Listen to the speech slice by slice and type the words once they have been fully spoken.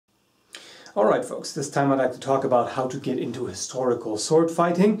Alright folks, this time I'd like to talk about how to get into historical sword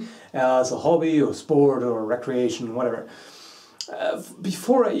fighting as a hobby or sport or recreation, whatever.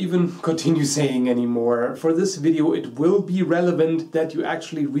 Before I even continue saying any more, for this video it will be relevant that you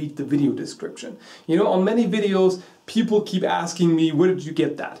actually read the video description. You know, on many videos people keep asking me, where did you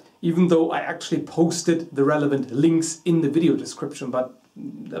get that? Even though I actually posted the relevant links in the video description, but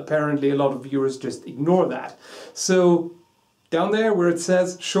apparently a lot of viewers just ignore that. So down there where it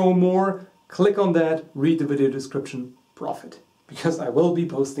says show more, click on that, read the video description, profit. Because I will be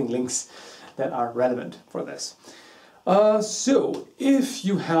posting links that are relevant for this. So, if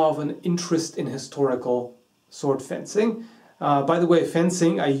you have an interest in historical sword fencing, by the way,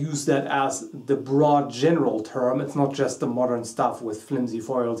 fencing, I use that as the broad general term. It's not just the modern stuff with flimsy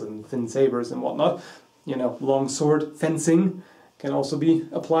foils and thin sabers and whatnot. You know, longsword fencing can also be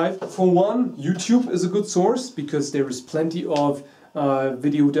applied. For one, YouTube is a good source because there is plenty of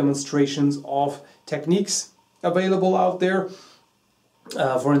video demonstrations of techniques available out there.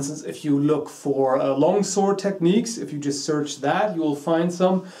 For instance, if you look for longsword techniques, if you just search that, you will find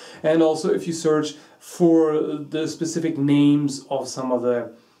some. And also if you search for the specific names of some of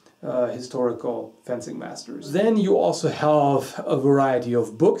the historical fencing masters. Then you also have a variety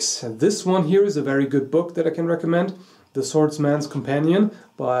of books. And this one here is a very good book that I can recommend. The Swordsman's Companion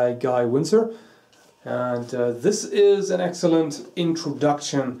by Windsor. And this is an excellent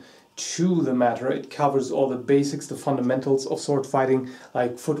introduction to the matter. It covers all the basics, the fundamentals of sword fighting,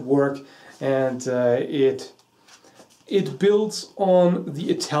 like footwork, and it builds on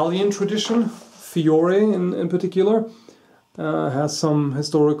the Italian tradition. Fiore in particular has some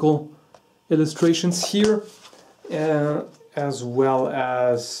historical illustrations here, as well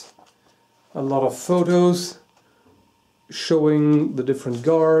as a lot of photos showing the different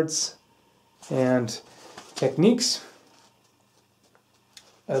guards and techniques.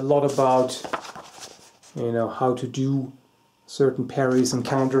 A lot about, you know, how to do certain parries and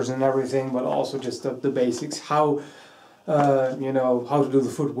counters and everything, but also just the basics. How, you know, how to do the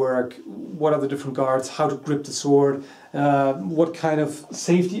footwork, what are the different guards, how to grip the sword, what kind of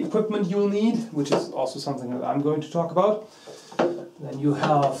safety equipment you'll need, which is also something that I'm going to talk about. Then you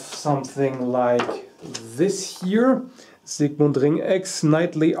have something like this here, Sigmund Ringeck's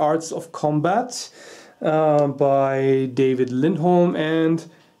Knightly Arts of Combat by David Lindholm and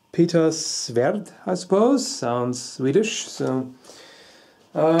Peter Svard, I suppose. Sounds Swedish. So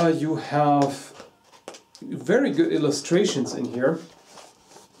you have very good illustrations in here.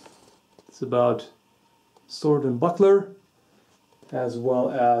 It's about sword and buckler, as well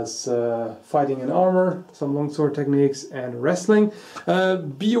as fighting in armor, some longsword techniques, and wrestling.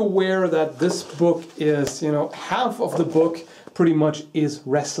 Be aware that this book is, you know, half of the book pretty much is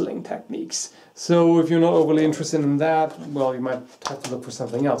wrestling techniques. So if you're not overly interested in that, well, you might have to look for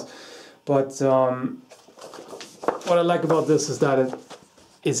something else. But what I like about this is that it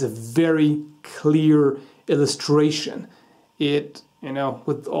is a very clear illustration. It, you know,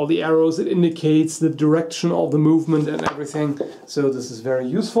 with all the arrows, it indicates the direction of the movement and everything. So this is very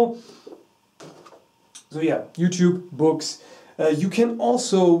useful. So yeah, YouTube, books. You can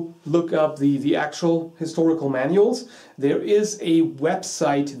also look up the actual historical manuals. There is a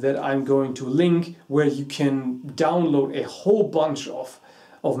website that I'm going to link where you can download a whole bunch of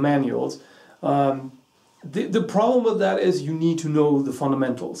manuals. The problem with that is you need to know the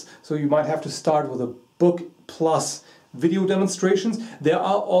fundamentals. So you might have to start with a book plus video demonstrations. There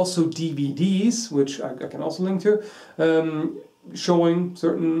are also DVDs, which I can also link to, showing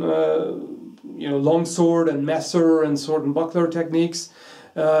certain you know, longsword and messer and sword and buckler techniques.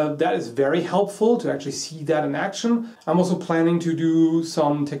 That is very helpful to actually see that in action. I'm also planning to do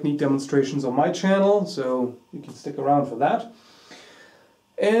some technique demonstrations on my channel, so you can stick around for that.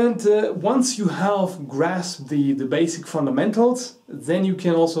 And once you have grasped the basic fundamentals, then you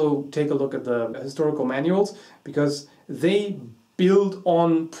can also take a look at the historical manuals, because they build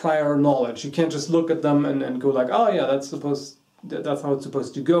on prior knowledge. You can't just look at them and go like, oh yeah, that's how it's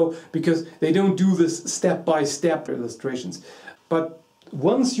supposed to go, because they don't do this step-by-step illustrations. But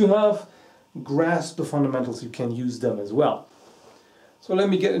once you have grasped the fundamentals, you can use them as well. So let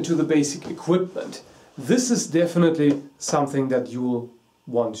me get into the basic equipment. This is definitely something that you will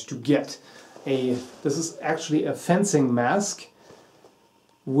want to get. This is actually a fencing mask,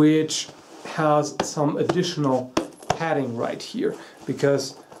 which has some additional padding right here,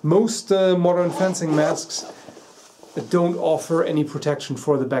 because most modern fencing masks don't offer any protection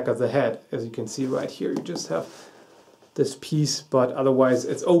for the back of the head. As you can see right here, you just have this piece, but otherwise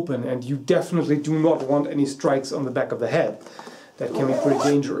it's open, and you definitely do not want any strikes on the back of the head. That can be pretty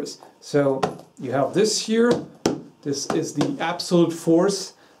dangerous. So you have this here. This is the absolute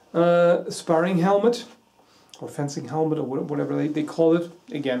force sparring helmet, or fencing helmet, or whatever they call it.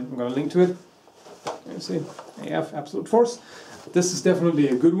 Again, I'm going to link to it. You see, AF, Absolute Force. This is definitely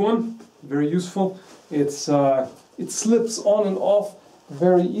a good one, very useful. It's it slips on and off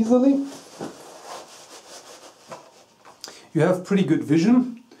very easily. You have pretty good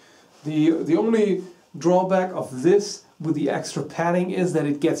vision. The only drawback of this with the extra padding is that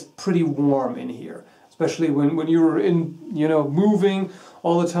it gets pretty warm in here, especially when you're in, you know, moving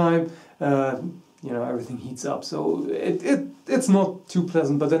all the time. You know, everything heats up, so it's not too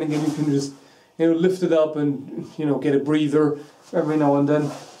pleasant. But then again, you can just, you know, lift it up and, you know, get a breather every now and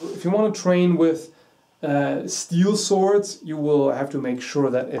then. If you want to train with steel swords, you will have to make sure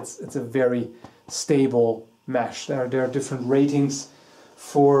that it's a very stable mesh. There are different ratings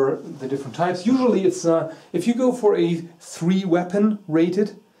for the different types. Usually it's if you go for a 3-weapon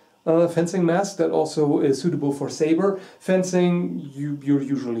rated fencing mask that also is suitable for saber fencing, you're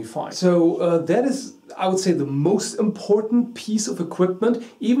usually fine. So that is, I would say, the most important piece of equipment,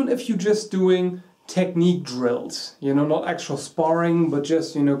 even if you're just doing technique drills, you know, not actual sparring, but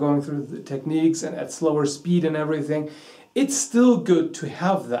just, you know, going through the techniques and at slower speed and everything. It's still good to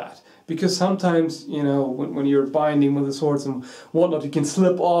have that, because sometimes, you know, when you're binding with the swords and whatnot, you can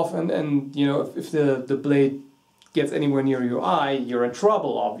slip off, and you know, if the blade gets anywhere near your eye, you're in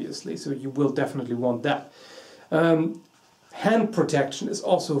trouble, obviously, so you will definitely want that. Hand protection is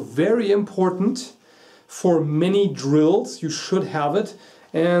also very important for many drills. You should have it,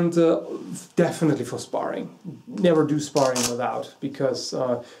 and definitely for sparring. Never do sparring without, because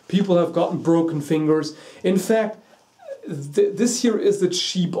people have gotten broken fingers. In fact, this here is the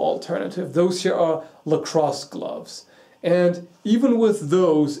cheap alternative. Those here are Lacrosse gloves, and even with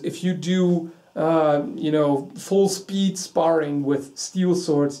those, if you do you know, full speed sparring with steel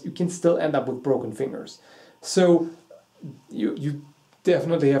swords, you can still end up with broken fingers. So you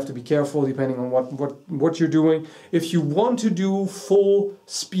definitely have to be careful depending on what you're doing. If you want to do full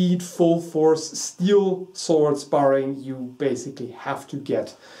speed, full force steel sword sparring, you basically have to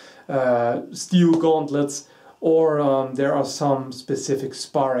get steel gauntlets, or there are some specific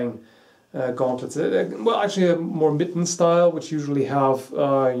sparring gauntlets. Well, actually, more mitten style, which usually have,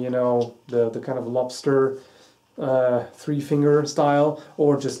 you know, the kind of lobster 3-finger style,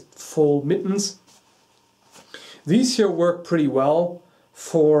 or just full mittens. These here work pretty well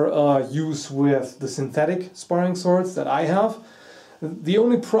for use with the synthetic sparring swords that I have. The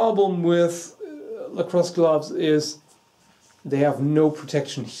only problem with Lacrosse gloves is they have no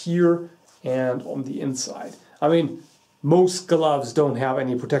protection here and on the inside. I mean, most gloves don't have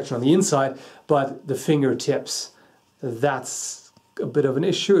any protection on the inside, but the fingertips, that's a bit of an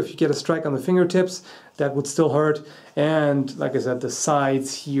issue. If you get a strike on the fingertips, that would still hurt. And like I said, the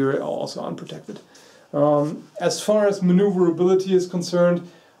sides here are also unprotected. As far as maneuverability is concerned,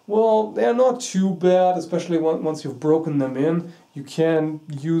 well, they're not too bad, especially once you've broken them in. You can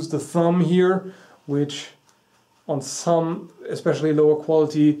use the thumb here, which on some, especially lower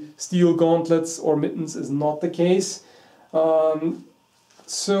quality steel gauntlets or mittens, is not the case.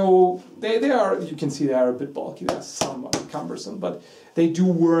 So they are, you can see they are a bit bulky, they're somewhat cumbersome, but they do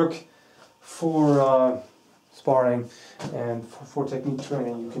work for sparring, and for technique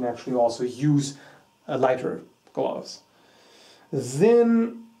training. You can actually also use lighter gloves.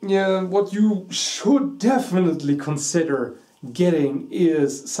 Then, yeah, what you should definitely consider getting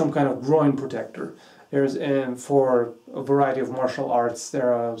is some kind of groin protector. There's, for a variety of martial arts,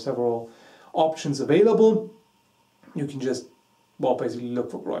 there are several options available. You can just, well, basically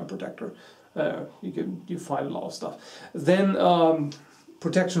look for groin protector. You find a lot of stuff. Then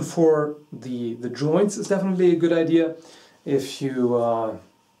protection for the joints is definitely a good idea. If you,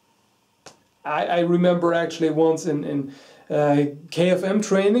 I remember actually once in KFM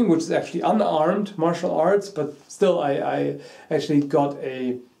training, which is actually unarmed martial arts, but still I actually got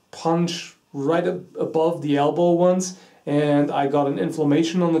a punch right above the elbow once, and I got an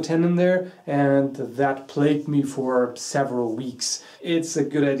inflammation on the tendon there, and that plagued me for several weeks. It's a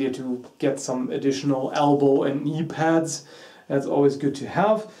good idea to get some additional elbow and knee pads. That's always good to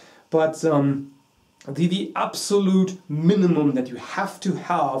have. But the absolute minimum that you have to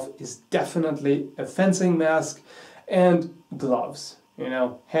have is definitely a fencing mask and gloves. You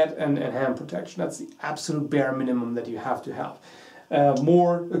know, head and hand protection. That's the absolute bare minimum that you have to have.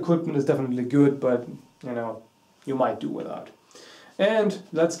 More equipment is definitely good, but you know, you might do without. And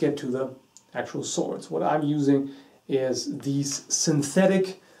let's get to the actual swords. What I'm using is these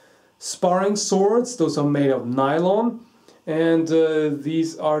synthetic sparring swords. Those are made of nylon, and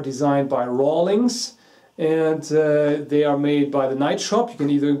these are designed by Rawlings, and they are made by the Night Shop. You can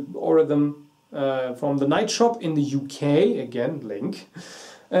either order them from the Night Shop in the UK, again, link,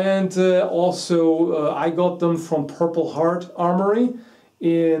 And also I got them from Purple Heart Armory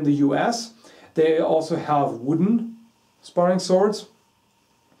in the US. They also have wooden sparring swords,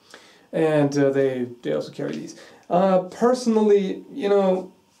 and they also carry these. Personally, you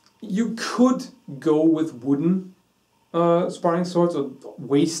know, you could go with wooden sparring swords, or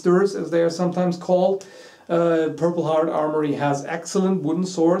wasters as they are sometimes called. Purple Heart Armory has excellent wooden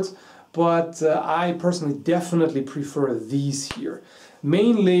swords, but I personally definitely prefer these here.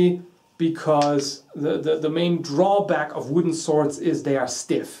 Mainly because the main drawback of wooden swords is they are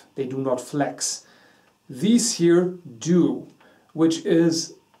stiff, they do not flex. These here do, which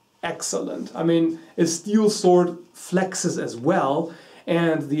is excellent. I mean, a steel sword flexes as well,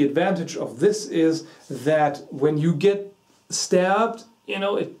 and the advantage of this is that when you get stabbed, you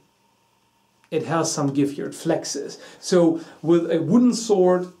know, it has some give here, it flexes. So with a wooden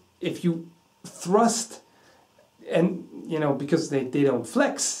sword, if you thrust, and you know, because they don't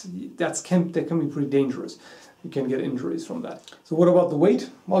flex, that can be pretty dangerous. You can get injuries from that. So what about the weight?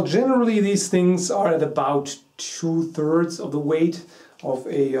 Well, generally these things are at about 2/3 of the weight of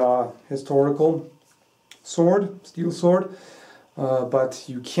a historical sword, steel sword. But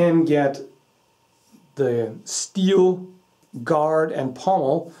you can get the steel guard and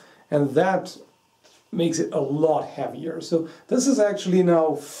pommel, and that makes it a lot heavier. So this is actually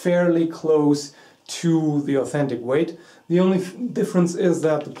now fairly close to the authentic weight. The only difference is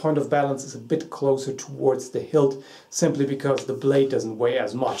that the point of balance is a bit closer towards the hilt, simply because the blade doesn't weigh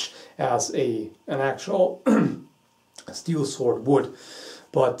as much as an actual steel sword would.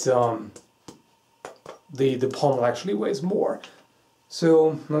 But the pommel actually weighs more.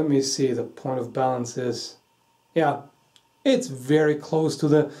 So let me see, the point of balance is, yeah, it's very close to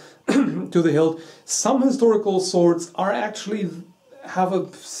the to the hilt. Some historical swords are actually have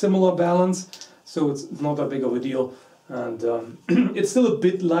a similar balance, so it's not that big of a deal, and it's still a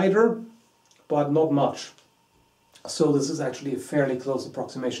bit lighter, but not much. So this is actually a fairly close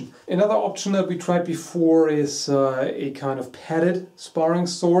approximation. Another option that we tried before is a kind of padded sparring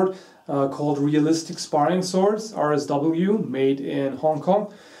sword called Realistic Sparring Swords, RSW, made in Hong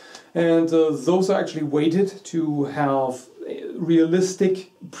Kong. And those are actually weighted to have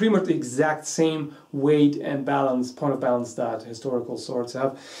realistic, pretty much the exact same weight and balance, point of balance that historical swords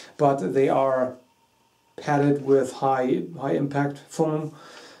have, but they are padded with high impact foam,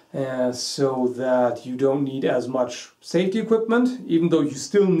 so that you don't need as much safety equipment, even though you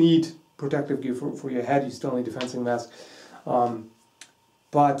still need protective gear for your head, you still need defensive mask.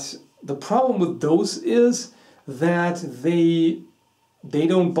 But the problem with those is that they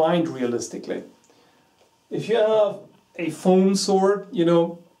don't bind realistically. If you have a foam sword, you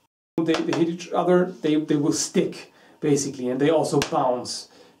know, they hit each other, they will stick, basically, and they also bounce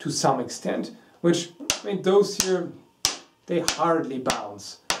to some extent, which, I mean, those here, they hardly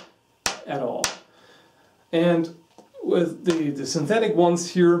bounce at all. And with the synthetic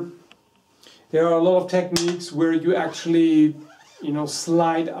ones here, there are a lot of techniques where you actually, you know,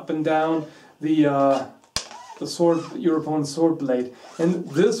 slide up and down the sword, your opponent's sword blade, and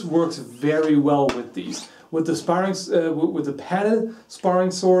this works very well with these. With the sparring, with the padded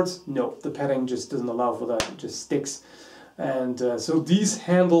sparring swords, no, the padding just doesn't allow for that; it just sticks. And so these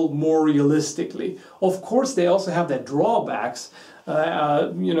handle more realistically. Of course, they also have their drawbacks,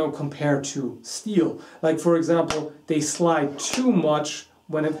 you know, compared to steel. Like, for example, they slide too much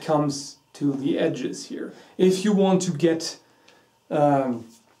when it comes to the edges here. If you want to get blunt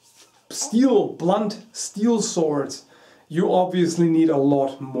steel swords, you obviously need a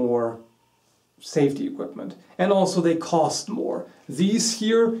lot more safety equipment, and also they cost more. These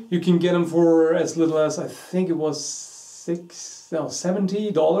here, you can get them for as little as, I think it was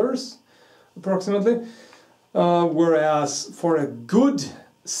 $70 approximately, whereas for a good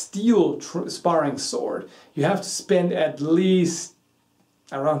steel sparring sword you have to spend at least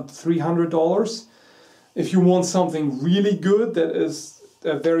around $300. If you want something really good that is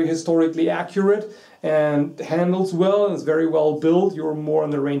very historically accurate and handles well and is very well built, you're more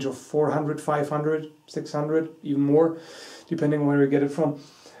in the range of 400, 500, 600, even more, depending on where you get it from.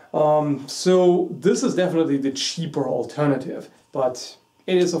 So this is definitely the cheaper alternative, but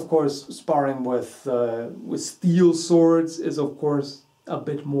it is, of course, sparring with steel swords is, of course, a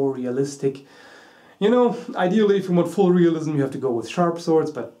bit more realistic. You know, ideally, if you want full realism, you have to go with sharp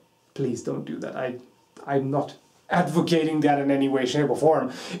swords, but please don't do that. I'm not advocating that in any way, shape, or form.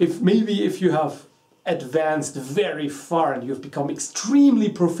 If you have advanced very far and you've become extremely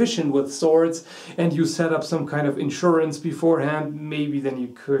proficient with swords and you set up some kind of insurance beforehand, maybe then you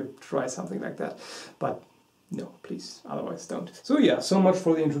could try something like that. But No, please, otherwise don't. So yeah, so much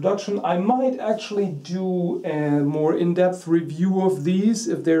for the introduction. I might actually do a more in-depth review of these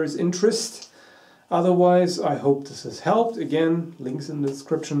if there is interest. Otherwise, I hope this has helped. Again, links in the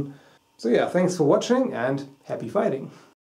description. So yeah, thanks for watching and happy fighting!